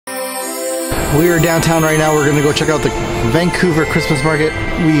We are downtown right now. We're gonna go check out the Vancouver Christmas Market.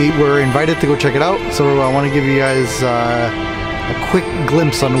 We were invited to go check it out, so I want to give you guys a quick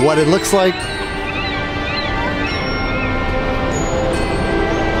glimpse on what it looks like.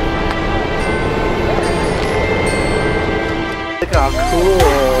 Look how cool!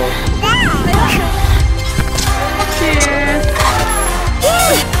 Cheers!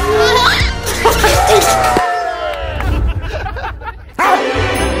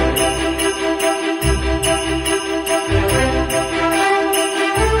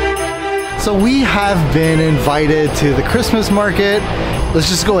 So we have been invited to the Christmas market. Let's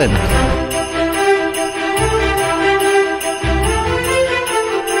just go in.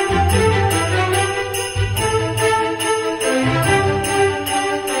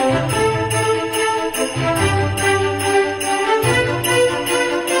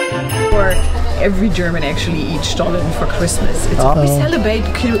 Every German actually eats Stollen for Christmas. We celebrate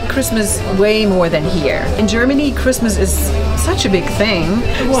Christmas way more than here. In Germany, Christmas is such a big thing.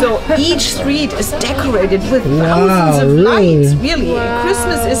 So each street is decorated with thousands of lights. Really,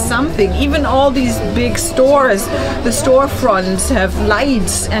 Christmas is something. Even all these big stores, the storefronts have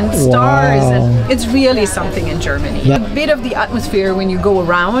lights and stars, and it's really something in Germany. A bit of the atmosphere when you go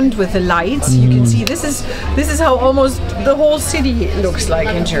around with the lights, you can see this is how almost the whole city looks like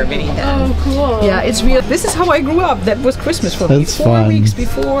in Germany then. Oh, cool. Yeah, it's real. This is how I grew up. That was Christmas for me. That's 4 fun. weeks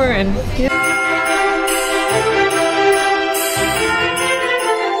before, and yeah.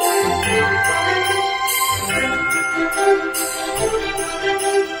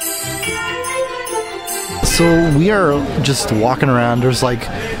 So we are just walking around. There's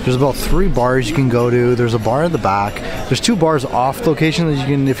about 3 bars you can go to. There's a bar in the back. There's 2 bars off location that you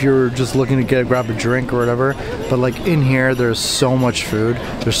can, if you're just looking to grab a drink or whatever. But like in here, there's so much food.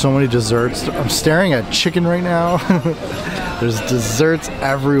 There's so many desserts. I'm staring at chicken right now. There's desserts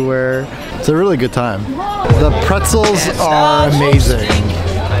everywhere. It's a really good time. The pretzels are amazing.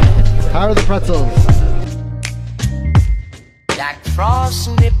 How are the pretzels? Like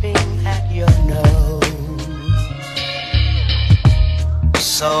frost nipping at your nose.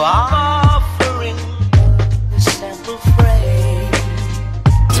 So offering the simple phrase.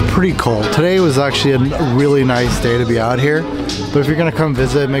 It's pretty cold. Today was actually a really nice day to be out here. But if you're gonna come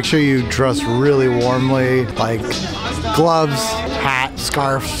visit, make sure you dress really warmly, like gloves, hat,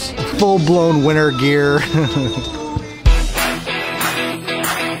 scarves, full-blown winter gear.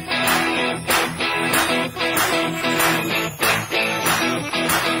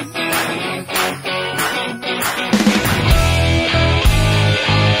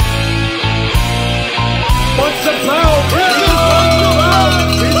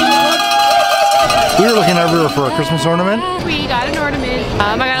 We were looking everywhere for a Christmas ornament. We got an ornament.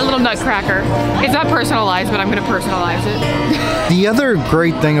 I got a little nutcracker. It's not personalized, but I'm gonna personalize it. The other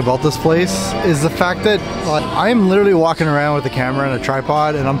great thing about this place is the fact that I'm literally walking around with a camera and a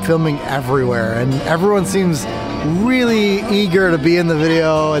tripod and I'm filming everywhere, and everyone seems really eager to be in the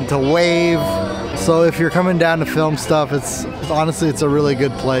video and to wave. So if you're coming down to film stuff, honestly it's a really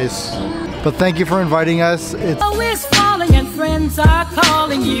good place. But thank you for inviting us. Always falling and friends are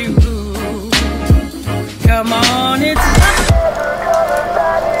calling you.